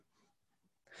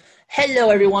Hello,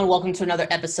 everyone. Welcome to another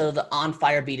episode of the On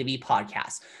Fire B2B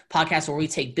podcast where we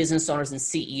take business owners and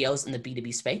CEOs in the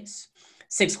B2B space.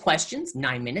 6 questions,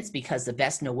 9 minutes, because the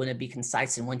best know when to be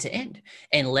concise and when to end.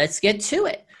 And let's get to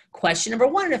it. Question number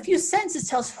 1, in a few sentences,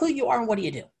 tell us who you are and what do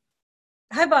you do?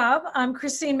 Hi, Bob. I'm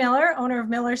Christine Miller, owner of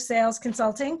Miller Sales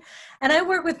Consulting, and I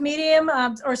work with medium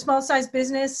or small-sized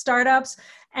business, startups,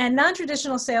 and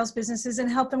non-traditional sales businesses and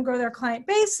help them grow their client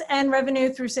base and revenue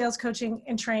through sales coaching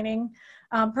and training.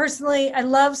 Personally, I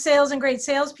love sales and great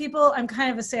salespeople. I'm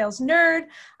kind of a sales nerd.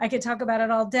 I could talk about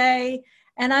it all day,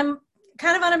 and I'm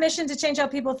kind of on a mission to change how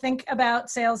people think about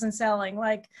sales and selling.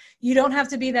 Like, you don't have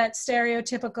to be that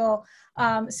stereotypical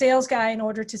sales guy in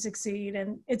order to succeed.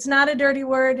 And it's not a dirty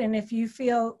word. And if you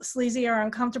feel sleazy or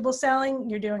uncomfortable selling,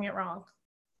 you're doing it wrong.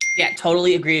 Yeah,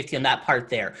 totally agree with you on that part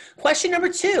there. Question number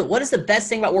 2, what is the best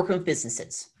thing about working with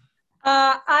businesses?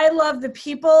 I love the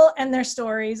people and their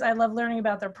stories. I love learning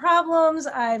about their problems.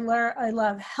 I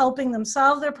love helping them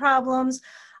solve their problems.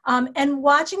 And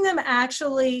watching them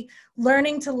actually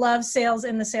learning to love sales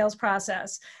in the sales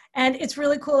process. And it's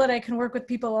really cool that I can work with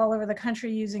people all over the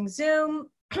country using Zoom.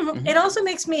 It also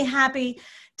makes me happy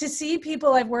to see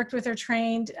people I've worked with or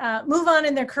trained move on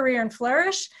in their career and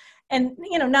flourish. And,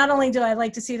 not only do I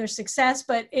like to see their success,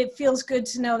 but it feels good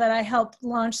to know that I helped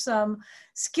launch some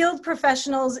skilled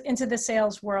professionals into the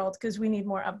sales world because we need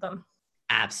more of them.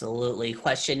 Absolutely.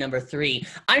 Question number 3.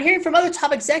 I'm hearing from other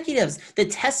top executives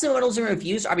that testimonials and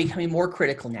reviews are becoming more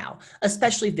critical now,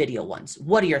 especially video ones.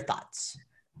 What are your thoughts?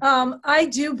 I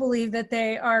do believe that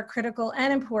they are critical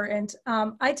and important.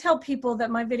 I tell people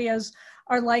that my videos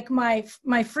are like my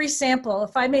free sample.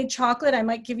 If I made chocolate, I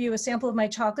might give you a sample of my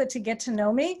chocolate to get to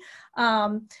know me.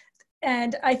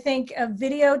 And I think a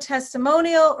video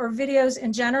testimonial or videos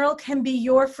in general can be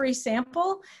your free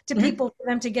sample to people for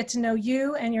them to get to know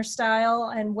you and your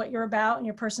style and what you're about and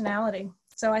your personality.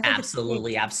 So I think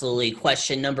Absolutely.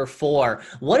 Question number 4,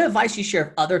 what advice you share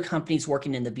of other companies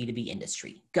working in the B2B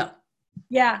industry? Go.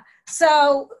 Yeah.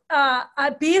 So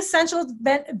be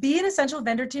an essential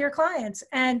vendor to your clients.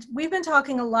 And we've been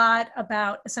talking a lot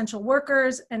about essential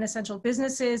workers and essential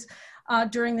businesses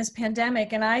during this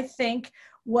pandemic. And I think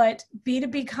what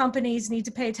B2B companies need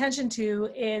to pay attention to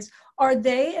is, are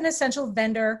they an essential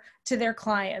vendor to their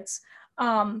clients?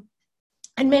 In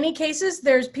many cases,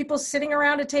 there's people sitting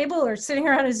around a table or sitting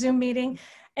around a Zoom meeting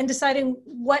and deciding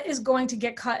what is going to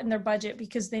get cut in their budget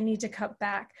because they need to cut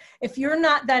back. If you're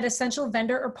not that essential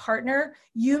vendor or partner,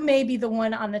 you may be the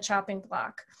one on the chopping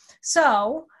block.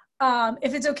 So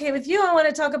if it's okay with you, I want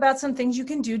to talk about some things you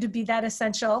can do to be that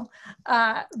essential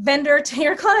vendor to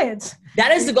your clients.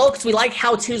 That is the goal, because we like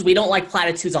how-tos. We don't like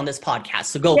platitudes on this podcast.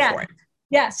 So go for it.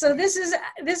 Yeah. So this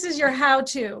is your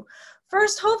how-to.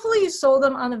 First, hopefully you sold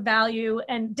them on the value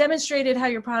and demonstrated how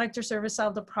your product or service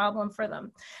solved a problem for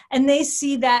them. And they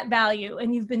see that value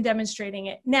and you've been demonstrating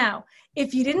it. Now,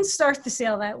 if you didn't start the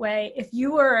sale that way, if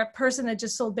you were a person that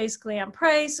just sold basically on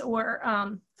price or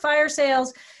fire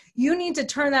sales, you need to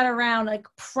turn that around like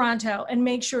pronto and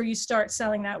make sure you start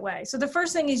selling that way. So the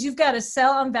first thing is you've got to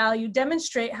sell on value,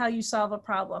 demonstrate how you solve a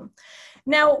problem.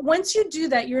 Now, once you do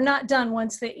that, you're not done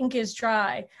once the ink is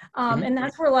dry. And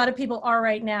that's where a lot of people are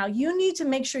right now. You need to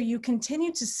make sure you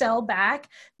continue to sell back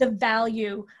the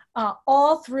value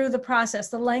all through the process,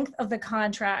 the length of the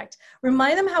contract.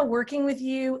 Remind them how working with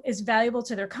you is valuable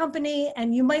to their company.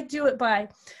 And you might do it by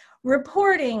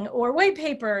reporting or white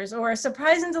papers or a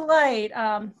surprise and delight,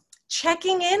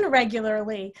 checking in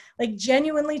regularly, like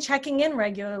genuinely checking in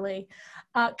regularly.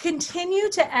 Continue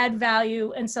to add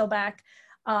value and sell back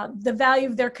the value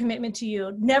of their commitment to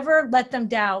you. Never let them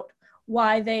doubt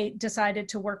why they decided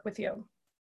to work with you.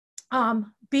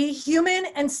 Be human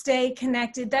and stay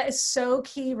connected. That is so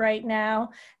key right now,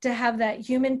 to have that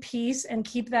human piece and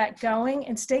keep that going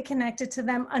and stay connected to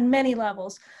them on many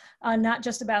levels, not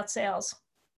just about sales.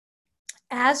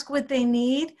 Ask what they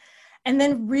need and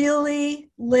then really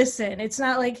listen. It's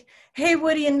not like, hey,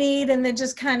 what do you need? And then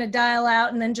just kind of dial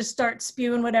out and then just start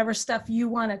spewing whatever stuff you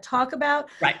want to talk about.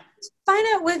 Right. Find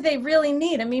out what they really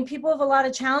need. I mean, people have a lot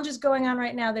of challenges going on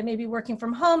right now. They may be working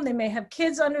from home. They may have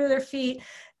kids under their feet.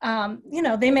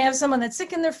 They may have someone that's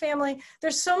sick in their family.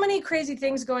 There's so many crazy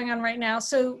things going on right now.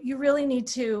 So you really need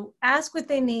to ask what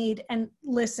they need and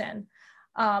listen.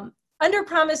 Under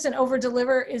promise and over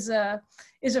deliver is a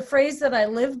phrase that I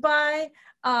live by.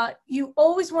 You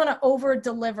always want to over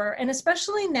deliver. And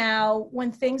especially now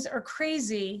when things are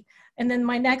crazy. And then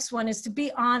my next one is to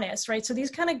be honest, right? So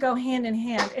these kind of go hand in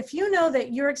hand. If you know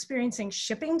that you're experiencing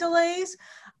shipping delays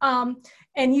and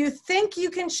you think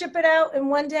you can ship it out in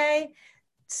one day,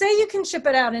 say you can ship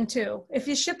it out in 2. If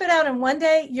you ship it out in 1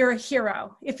 day, you're a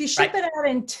hero. If you ship it out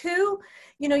in 2,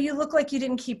 you look like you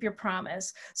didn't keep your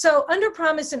promise. So under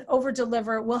promise and over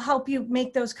deliver will help you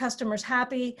make those customers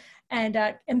happy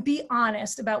and be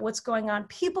honest about what's going on.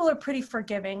 People are pretty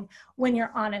forgiving when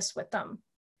you're honest with them.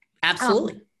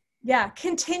 Absolutely.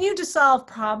 Continue to solve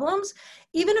problems,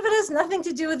 even if it has nothing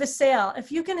to do with the sale.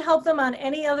 If you can help them on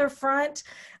any other front,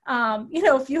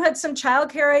 if you had some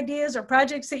childcare ideas or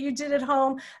projects that you did at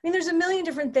home, there's a million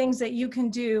different things that you can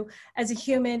do as a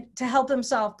human to help them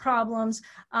solve problems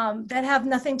that have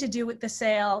nothing to do with the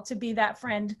sale, to be that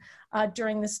friend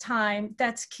during this time.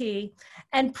 That's key.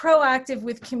 And proactive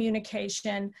with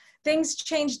communication. Things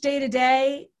change day to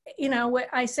day. What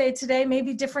I say today may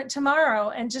be different tomorrow.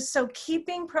 And just so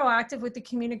keeping proactive with the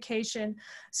communication,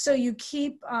 so you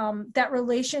keep that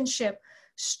relationship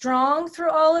strong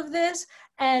through all of this.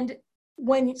 And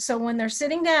when they're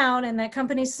sitting down and that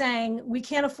company's saying, we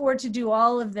can't afford to do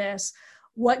all of this,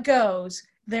 what goes?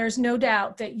 There's no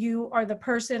doubt that you are the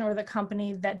person or the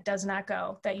company that does not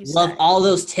go, that you love say. all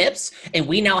those tips. And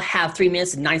we now have 3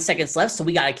 minutes and 9 seconds left. So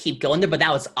we got to keep going there, but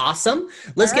that was awesome.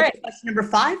 Let's get to question number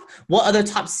 5. What other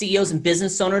top CEOs and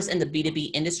business owners in the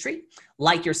B2B industry,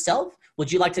 like yourself,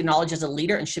 would you like to acknowledge as a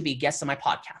leader and should be a guest on my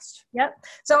podcast? Yep.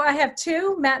 So I have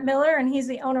 2, Matt Miller, and he's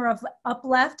the owner of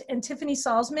Upleft, and Tiffany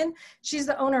Salzman. She's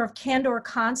the owner of Candor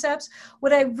Concepts.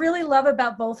 What I really love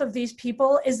about both of these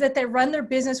people is that they run their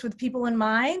business with people in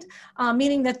mind,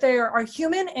 meaning that they are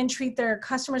human and treat their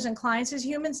customers and clients as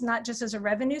humans, not just as a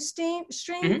revenue stream.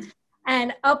 Mm-hmm.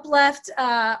 And Upleft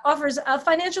offers a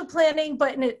financial planning,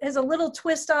 but it has a little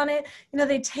twist on it.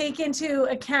 They take into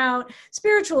account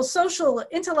spiritual, social,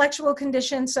 intellectual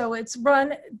conditions. So it's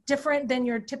run different than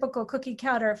your typical cookie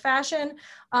cutter fashion.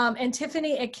 And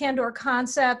Tiffany at Candor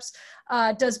Concepts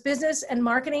does business and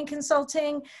marketing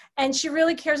consulting. And she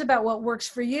really cares about what works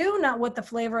for you, not what the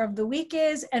flavor of the week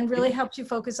is, and really helps you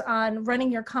focus on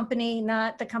running your company,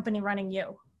 not the company running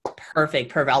you.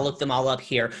 Perfect. I'll look them all up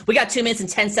here. We got 2 minutes and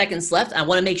 10 seconds left. I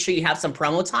want to make sure you have some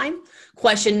promo time.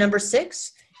 Question number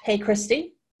 6. Hey,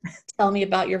 Christy, tell me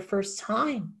about your first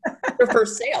time, your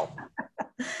first sale.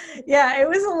 Yeah, it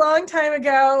was a long time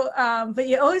ago, but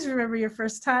you always remember your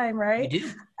first time, right? You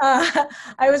do.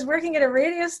 I was working at a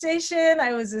radio station.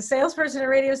 I was a salesperson at a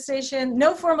radio station.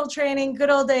 No formal training.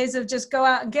 Good old days of just go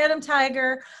out and get them,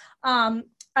 Tiger.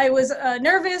 I was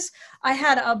nervous. I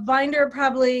had a binder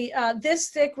probably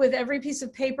this thick with every piece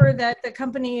of paper that the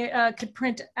company could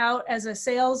print out as a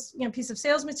sales, piece of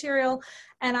sales material.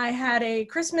 And I had a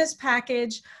Christmas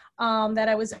package that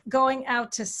I was going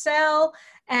out to sell,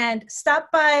 and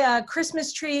stopped by a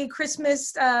Christmas tree,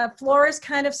 Christmas florist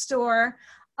kind of store.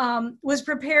 Was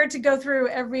prepared to go through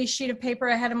every sheet of paper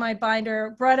I had in my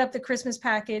binder, brought up the Christmas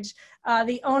package.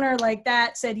 The owner like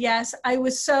that said yes. I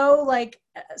was so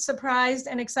surprised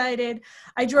and excited.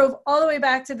 I drove all the way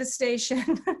back to the station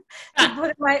to put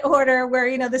in my order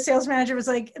where, the sales manager was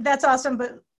like, that's awesome,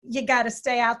 but you got to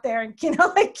stay out there and,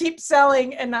 keep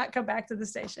selling and not come back to the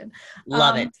station.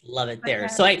 Love it there.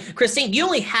 So Christine, you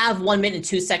only have 1 minute and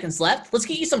 2 seconds left. Let's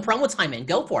get you some promo time in.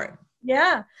 Go for it.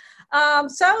 Yeah.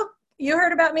 So you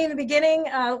heard about me in the beginning.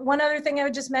 One other thing I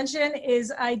would just mention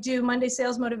is I do Monday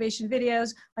sales motivation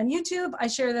videos on YouTube. I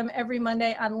share them every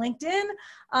Monday on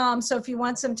LinkedIn. So if you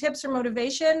want some tips or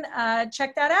motivation,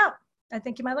 check that out. I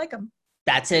think you might like them.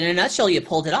 That's it in a nutshell. You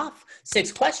pulled it off.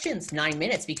 6 questions, 9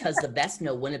 minutes, because the best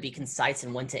know when to be concise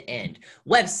and when to end.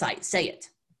 Website, say it.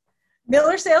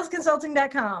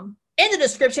 MillerSalesConsulting.com. In the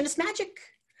description, it's magic.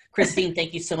 Christine,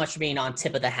 thank you so much for being on.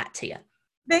 Tip of the hat to you.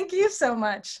 Thank you so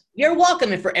much. You're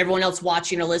welcome. And for everyone else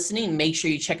watching or listening, make sure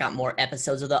you check out more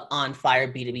episodes of the On Fire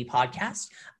B2B podcast.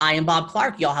 I am Bob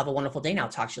Clark. Y'all have a wonderful day now.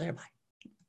 Talk to you later. Bye.